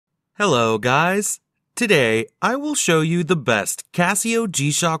Hello guys! Today I will show you the best Casio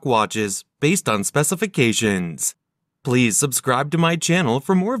G-Shock watches based on specifications. Please subscribe to my channel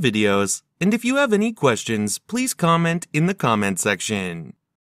for more videos, and if you have any questions, please comment in the comment section.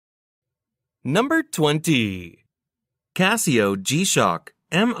 Number 20. Casio G-Shock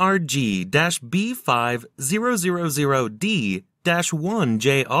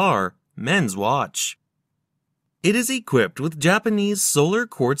MRG-B5000D-1JR Men's Watch. It is equipped with Japanese solar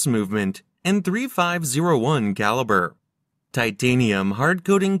quartz movement and 3501 caliber. Titanium hard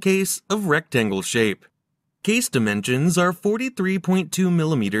coating case of rectangle shape. Case dimensions are 43.2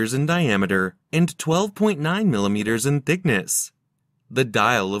 mm in diameter and 12.9 mm in thickness. The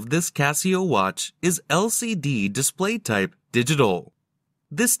dial of this Casio watch is LCD display type digital.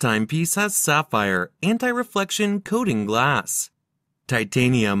 This timepiece has sapphire anti-reflection coating glass.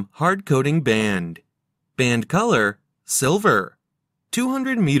 Titanium hard coating band. Band color, silver.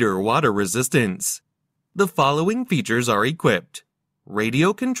 200-meter water resistance. The following features are equipped: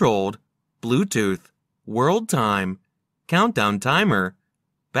 radio-controlled, Bluetooth, world time, countdown timer,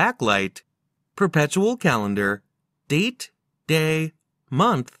 backlight, perpetual calendar, date, day,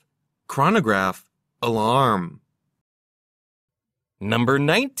 month, chronograph, alarm. Number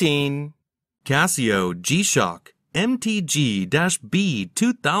 19. Casio G-Shock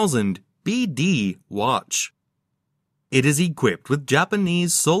MTG-B2000 BD watch. It is equipped with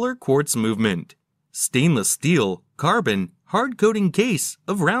Japanese solar quartz movement, stainless steel, carbon, hard coating case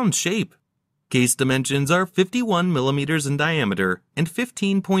of round shape. Case dimensions are 51 mm in diameter and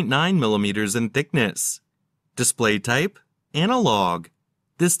 15.9 mm in thickness. Display type, analog.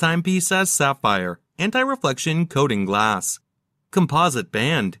 This timepiece has sapphire, anti-reflection coating glass. Composite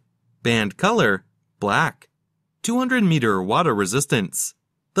band. Band color, black. 200-meter water resistance.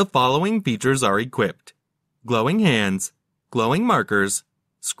 The following features are equipped: glowing hands, glowing markers,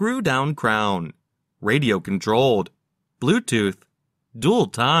 screw-down crown, radio-controlled, Bluetooth, dual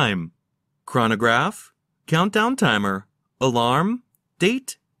time, chronograph, countdown timer, alarm,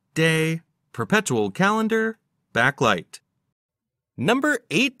 date, day, perpetual calendar, backlight. Number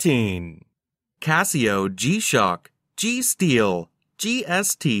 18. Casio G-Shock G-Steel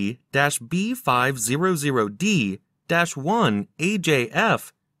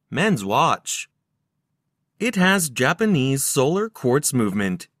GST-B500D-1AJF Men's Watch. It has Japanese solar quartz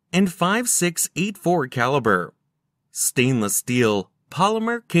movement and 5684 caliber. Stainless steel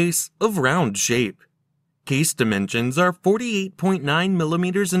polymer case of round shape. Case dimensions are 48.9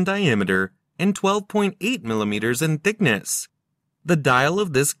 mm in diameter and 12.8 mm in thickness. The dial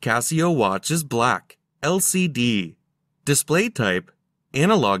of this Casio watch is black, LCD. Display type,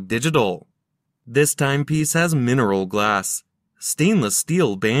 analog digital. This timepiece has mineral glass, stainless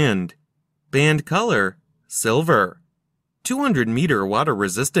steel band. Band color, silver. 200-meter water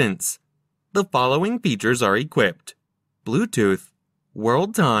resistance. The following features are equipped: Bluetooth,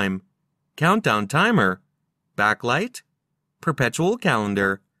 world time, countdown timer, backlight, perpetual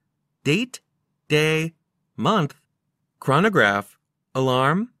calendar, date, day, month, chronograph,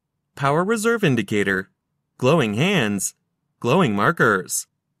 alarm, power reserve indicator, glowing hands, glowing markers.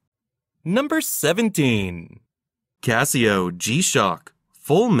 Number 17. Casio G-Shock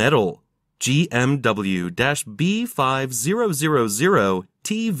Full Metal GMW-B5000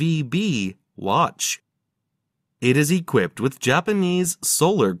 TVB watch. It is equipped with Japanese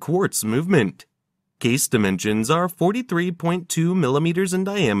solar quartz movement. Case dimensions are 43.2 mm in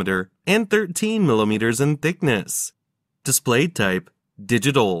diameter and 13 mm in thickness. Display type,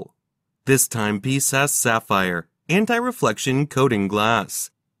 digital. This timepiece has sapphire, anti-reflection coating glass.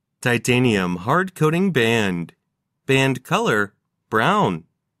 Titanium hard coating band. Band color, brown,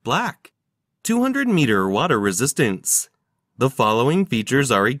 black. 200-meter water resistance. The following features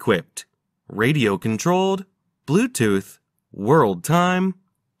are equipped: radio-controlled, Bluetooth, world time,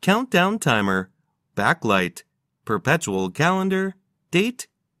 countdown timer, backlight, perpetual calendar, date,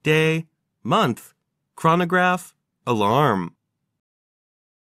 day, month, chronograph, alarm.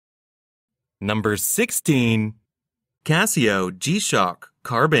 Number 16. Casio G-Shock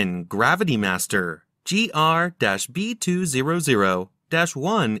Carbon Gravity Master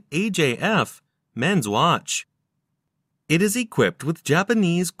GR-B200-1AJF Men's Watch. It is equipped with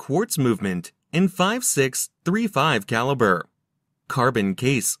Japanese quartz movement and 5635 caliber. Carbon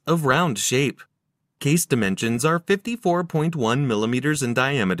case of round shape. Case dimensions are 54.1 mm in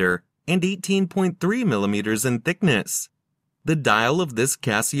diameter and 18.3 mm in thickness. The dial of this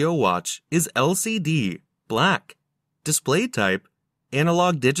Casio watch is LCD, black. Display type,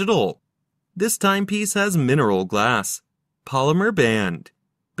 analog digital. This timepiece has mineral glass, polymer band.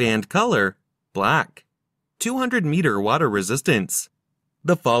 Band color, black. 200-meter water resistance.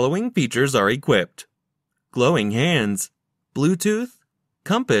 The following features are equipped: glowing hands, Bluetooth,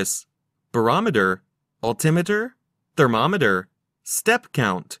 compass, barometer, altimeter, thermometer, step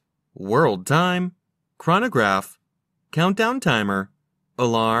count, world time, chronograph, countdown timer,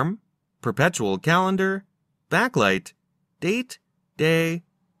 alarm, perpetual calendar, backlight, date, day,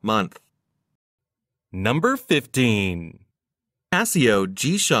 month. Number 15. Casio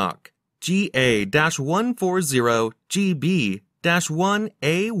G-Shock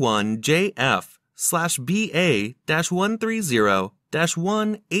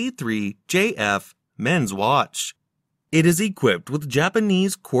men's watch. It is equipped with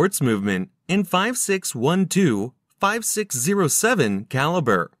Japanese quartz movement in 5612-5607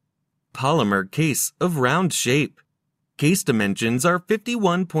 caliber. Polymer case of round shape. Case dimensions are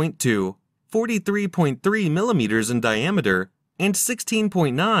 51.2, 43.3 millimeters in diameter, and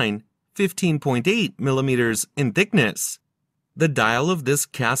 16.9, 15.8 millimeters in thickness. The dial of this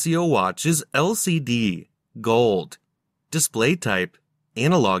Casio watch is LCD, gold. Display type,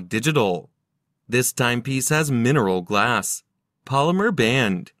 analog digital. This timepiece has mineral glass, polymer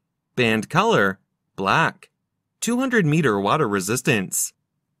band, band color, black, 200-meter water resistance.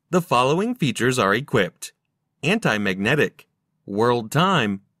 The following features are equipped: anti-magnetic, world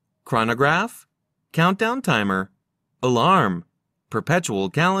time, chronograph, countdown timer, alarm, perpetual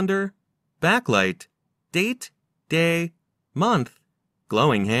calendar, backlight, date, day, month,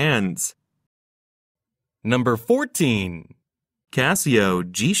 glowing hands. Number 14. Casio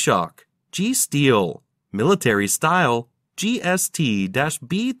G-Shock G-Steel Military Style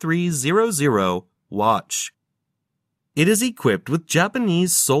GST-B300 watch. It is equipped with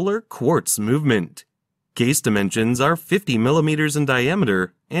Japanese solar quartz movement. Case dimensions are 50 millimeters in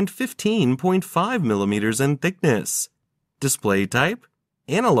diameter and 15.5 millimeters in thickness. Display type,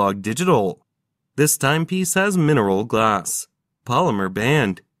 analog digital. This timepiece has mineral glass, polymer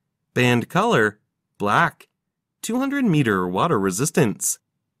band, band color, black, 200-meter water resistance.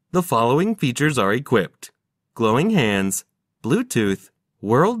 The following features are equipped: glowing hands, Bluetooth,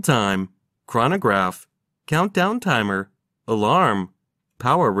 world time, chronograph, countdown timer, alarm,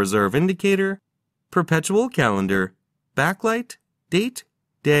 power reserve indicator, perpetual calendar, backlight, date,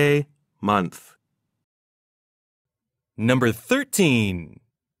 day, month. Number 13.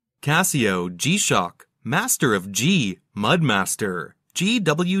 Casio G-Shock Master of G Mudmaster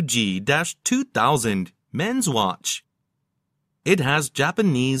GWG-2000 men's watch. It has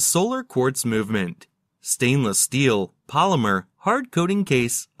Japanese solar quartz movement, stainless steel, polymer, hard coating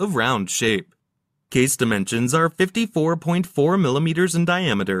case of round shape. Case dimensions are 54.4 millimeters in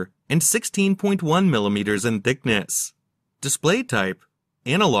diameter and 16.1 millimeters in thickness. Display type,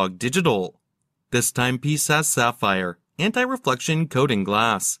 analog digital. This timepiece has sapphire, anti-reflection coating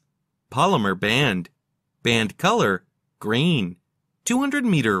glass, polymer band, band color, green,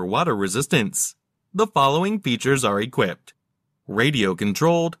 200-meter water resistance. The following features are equipped: radio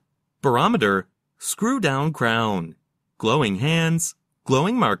controlled, barometer, screw down crown, glowing hands,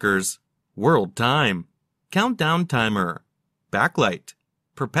 glowing markers, world time, countdown timer, backlight,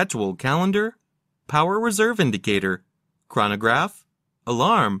 perpetual calendar, power reserve indicator, chronograph,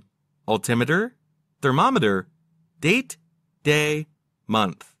 alarm, altimeter, thermometer, date, day,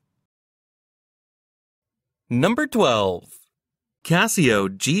 month. Number 12.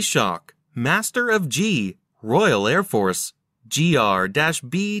 Casio G-Shock Master of G Royal Air Force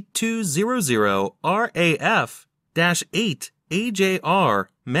GR-B200RAF-8AJR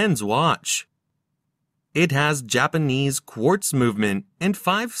men's watch. It has Japanese quartz movement and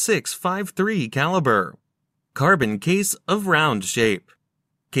 5653 caliber. Carbon case of round shape.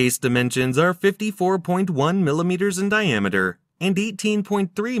 Case dimensions are 54.1 millimeters in diameter and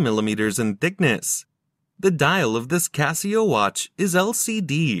 18.3 millimeters in thickness. The dial of this Casio watch is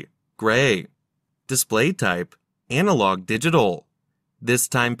LCD, gray. Display type, analog digital. This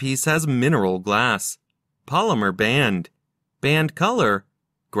timepiece has mineral glass, polymer band, band color,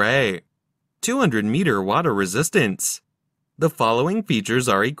 gray, 200-meter water resistance. The following features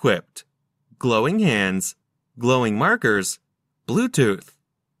are equipped: glowing hands, glowing markers, Bluetooth,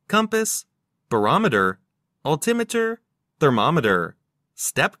 compass, barometer, altimeter, thermometer,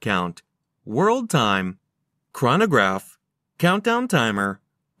 step count, world time, chronograph, countdown timer,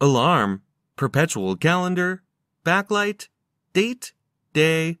 alarm, perpetual calendar, backlight, date,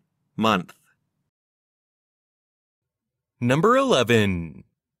 day, month. Number 11.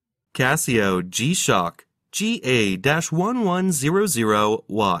 Casio G-Shock GA-1100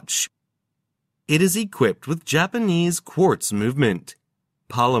 watch. It is equipped with Japanese quartz movement,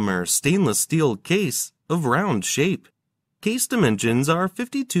 polymer stainless steel case of round shape. Case dimensions are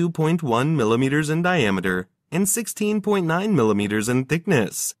 52.1 millimeters in diameter and 16.9 millimeters in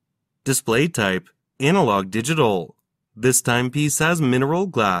thickness. Display type, analog digital. This timepiece has mineral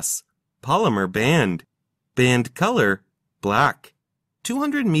glass, polymer band. Band color, black.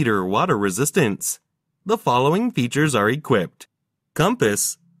 200-meter water resistance. The following features are equipped: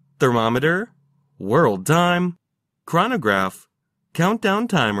 compass, thermometer, world time, chronograph, countdown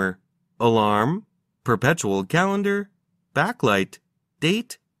timer, alarm, perpetual calendar, backlight,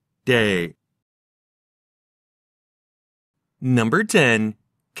 date, day. Number 10.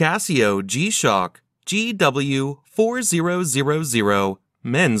 Casio G-Shock GW4000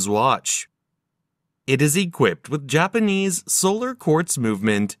 Men's Watch. It is equipped with Japanese solar quartz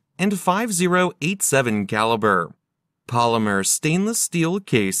movement and 5087 caliber. Polymer stainless steel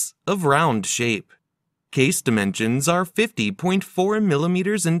case of round shape. Case dimensions are 50.4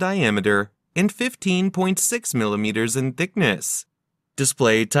 millimeters in diameter and 15.6 millimeters in thickness.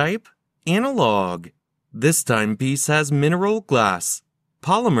 Display type, analog. This timepiece has mineral glass,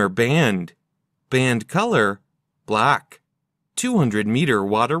 polymer band. Band color, black. 200-meter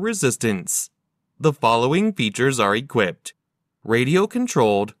water resistance. The following features are equipped: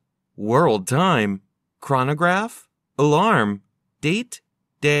 radio-controlled, world time, chronograph, alarm, date,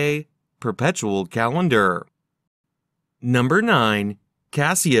 day, perpetual calendar. Number 9.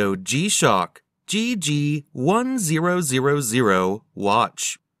 Casio G-Shock GG1000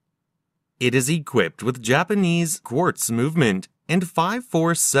 Watch. It is equipped with Japanese quartz movement and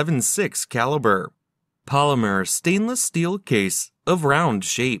 5476 caliber. Polymer stainless steel case of round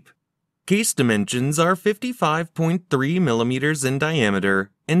shape. Case dimensions are 55.3 millimeters in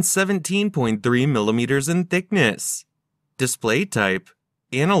diameter and 17.3 millimeters in thickness. Display type,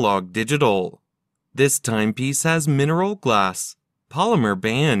 analog digital. This timepiece has mineral glass, polymer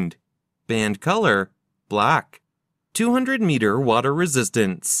band. Band color, black. 200-meter water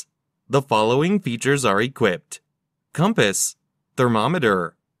resistance. The following features are equipped: compass,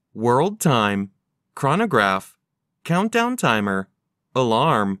 thermometer, world time, chronograph, countdown timer,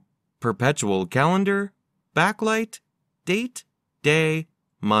 alarm, perpetual calendar, backlight, date, day,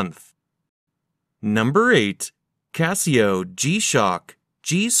 month. Number 8. Casio G-Shock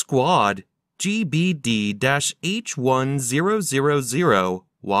G-Squad GBD-H1000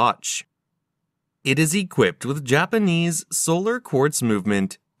 Watch. It is equipped with Japanese solar quartz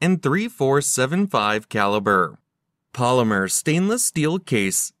movement and 3475 caliber. Polymer stainless steel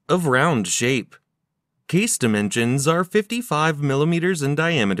case of round shape. Case dimensions are 55 millimeters in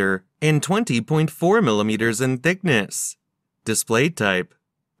diameter and 20.4 millimeters in thickness. Display type,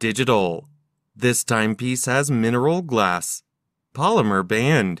 digital. This timepiece has mineral glass, polymer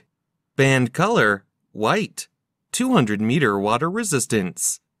band. Band color, white. 200-meter water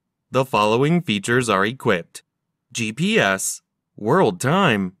resistance. The following features are equipped: GPS, world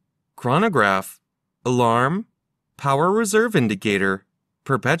time, chronograph, alarm, power reserve indicator,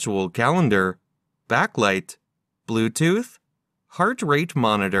 perpetual calendar, backlight, Bluetooth, heart rate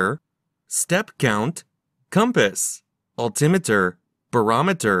monitor, step count, compass, altimeter,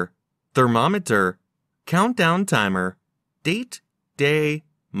 barometer, thermometer, countdown timer, date, day,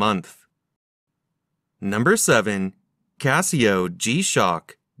 month. Number 7. Casio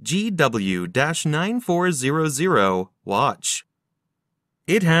G-Shock GW-9400 Watch.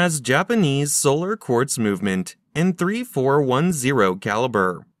 It has Japanese solar quartz movement and 3410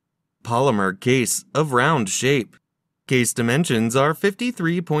 caliber. Polymer case of round shape. Case dimensions are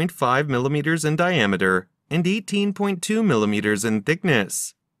 53.5 millimeters in diameter and 18.2 millimeters in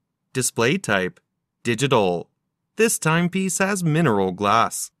thickness. Display type, digital. This timepiece has mineral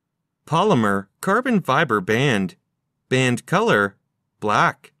glass. Polymer carbon fiber band. Band color,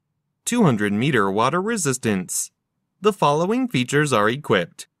 black. 200-meter water resistance. The following features are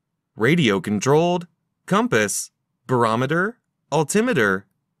equipped: radio-controlled, compass, barometer, altimeter,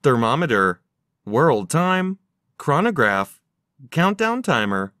 thermometer, world time, chronograph, countdown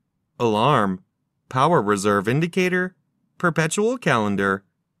timer, alarm, power reserve indicator, perpetual calendar,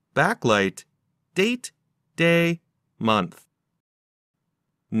 backlight, date, day, month.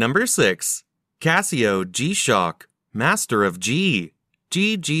 Number 6. Casio G-Shock Master of G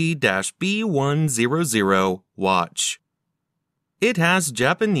GG-B100 Watch. It has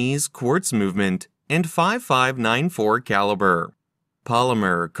Japanese quartz movement and 5594 caliber.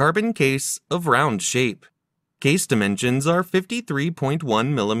 Polymer carbon case of round shape. Case dimensions are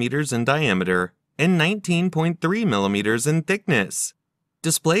 53.1 millimeters in diameter and 19.3 millimeters in thickness.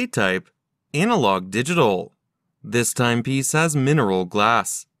 Display type, analog digital. This timepiece has mineral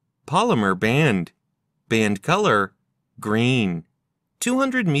glass, polymer band. Band color, green.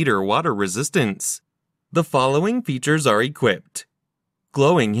 200-meter water resistance. The following features are equipped: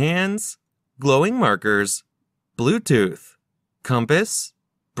 glowing hands, glowing markers, Bluetooth, compass,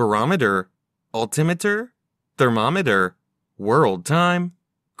 barometer, altimeter, thermometer, world time,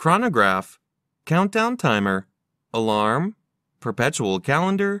 chronograph, countdown timer, alarm, perpetual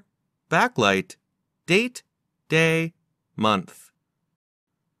calendar, backlight, date, day, month.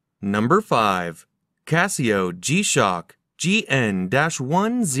 Number 5. Casio G-Shock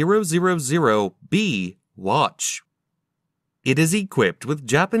GN-1000B watch. It is equipped with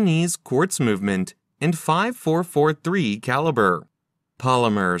Japanese quartz movement and 5443 caliber.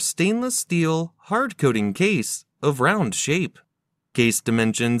 Polymer stainless steel hard coating case of round shape. Case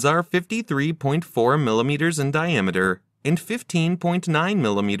dimensions are 53.4 millimeters in diameter and 15.9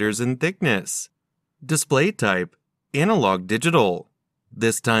 millimeters in thickness. Display type, analog digital.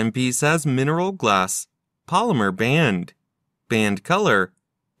 This timepiece has mineral glass, polymer band. Band color,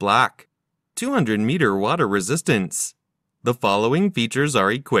 black. 200-meter water resistance. The following features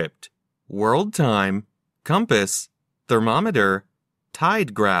are equipped: world time, compass, thermometer,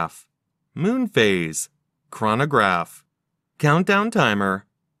 tide graph, moon phase, chronograph, countdown timer,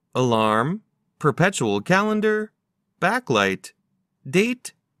 alarm, perpetual calendar, backlight,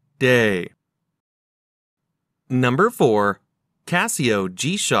 date, day. Number 4. Casio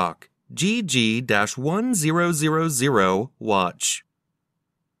G-Shock GG-1000 watch.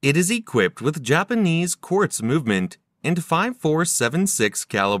 It is equipped with Japanese quartz movement and 5476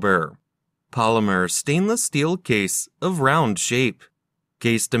 caliber. Polymer stainless steel case of round shape.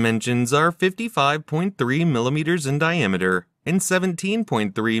 Case dimensions are 55.3 millimeters in diameter and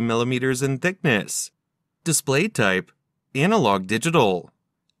 17.3 millimeters in thickness. Display type, analog digital.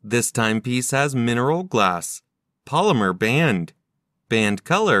 This timepiece has mineral glass, polymer band. Band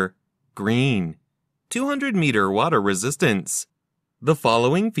color, green. 200-meter water resistance. The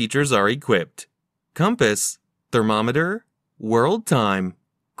following features are equipped: compass, thermometer, world time,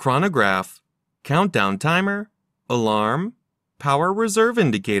 chronograph, countdown timer, alarm, power reserve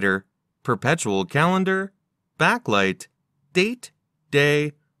indicator, perpetual calendar, backlight, date,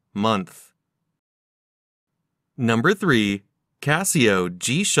 day, month. Number 3. Casio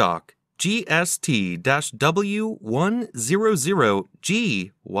G-Shock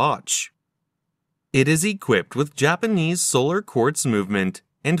GST-W100G watch. It is equipped with Japanese solar quartz movement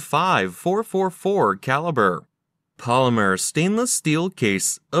and 5444 caliber. Polymer stainless steel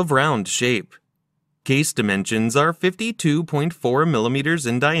case of round shape. Case dimensions are 52.4 millimeters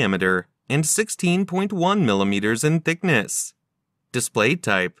in diameter and 16.1 millimeters in thickness. Display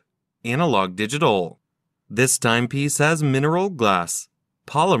type, analog digital. This timepiece has mineral glass,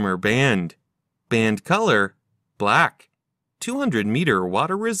 polymer band. Band color, black. 200-meter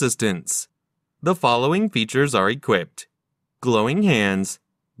water resistance. The following features are equipped: glowing hands,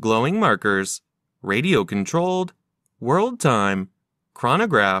 glowing markers, radio controlled, world time,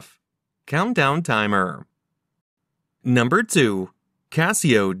 chronograph, countdown timer. Number 2.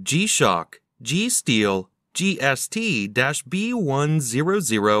 Casio G-Shock G-Steel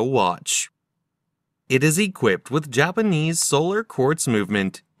GST-B100 watch. It is equipped with Japanese solar quartz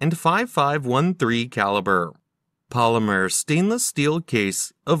movement and 5513 caliber. Polymer stainless steel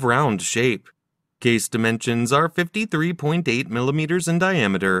case of round shape. Case dimensions are 53.8 millimeters in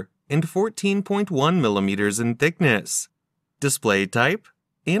diameter and 14.1 millimeters in thickness. Display type,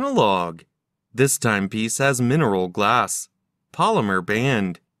 analog. This timepiece has mineral glass, polymer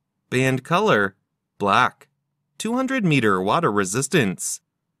band. Band color, black. 200-meter water resistance.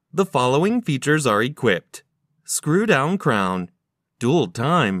 The following features are equipped: screw-down crown, dual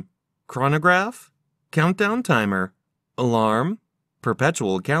time, chronograph, countdown timer, alarm,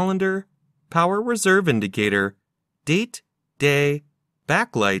 perpetual calendar, power reserve indicator, date, day,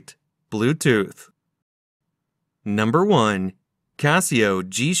 backlight, Bluetooth. Number 1. Casio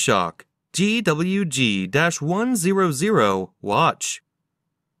G-Shock GWG-100 watch.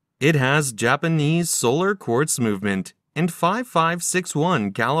 It has Japanese solar quartz movement and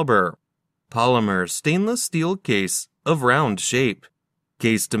 5561 caliber. Polymer stainless steel case of round shape.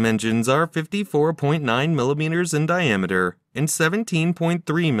 Case dimensions are 54.9 millimeters in diameter and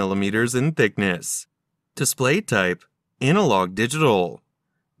 17.3 millimeters in thickness. Display type, analog digital.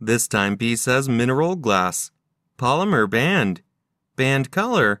 This timepiece has mineral glass, polymer band. Band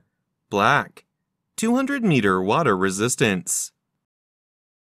color, black. 200-meter water resistance.